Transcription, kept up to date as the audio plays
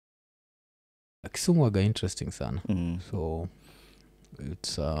Kisumu waga interesting sana. So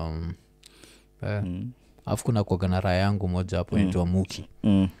it's afu kuna kwa ganara yangu moja hapo inaitwa Muki.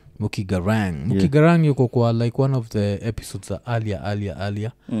 Muki Garang. Muki Garang yuko kwa like one of the episodes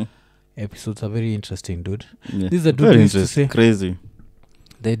earlier. Episodes are very interesting, dude. This is a dude who used to say crazy.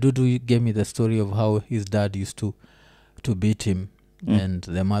 The dude who gave me the story of how his dad used to beat him. And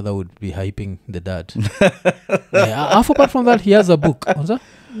the mother would be hyping the dad. Apart from that, he has a book.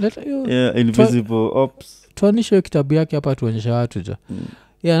 Invisible Ops. Tuanishe kitabu yake hapa tuonyesha watu ja.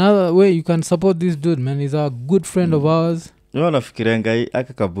 Another way you can support this dude, man. He's a good friend of ours. Nafikirianga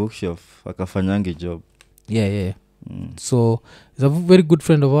aka bookshelf akafanyangi job. So he's a very good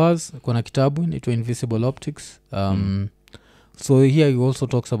friend of ours. Kuna kitabu inaitwa Invisible Optics. So here he also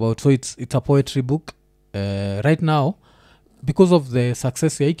talks about, so it's a poetry book. Right now, because of the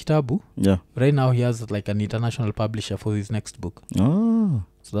success ya hii kitabu, right now he has like an international publisher for his next book.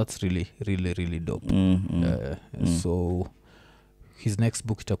 So that's really, really, really dope. So his next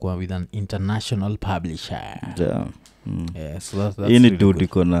book itakuwa with an international publisher. So that's really dude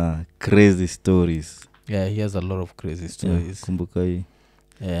iko na crazy stories. He has a lot of crazy stories. Kumbuka hii.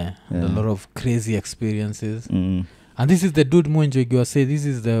 A lot of crazy experiences. And this is the dude mo enjoy go say this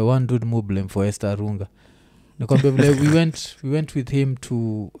is the one dude mo blame for ESTHER ARUNGA. we went with him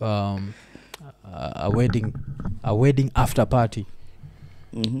to a wedding after party.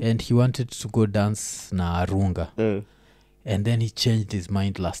 And he wanted to go dance na Arunga. And then he changed his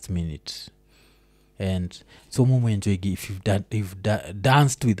mind last minute. And so mumu enjoy if you've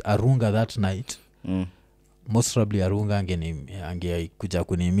danced with Arunga that night, most probably Arunga ange kuja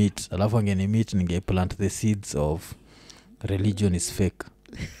kunimit, alafu angenimit ninge plant the seeds of religion is fake.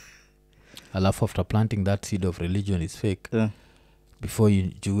 Alafu after planting that seed of religion is fake, before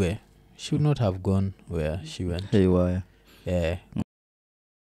you do she would not have gone where she went. Haywire.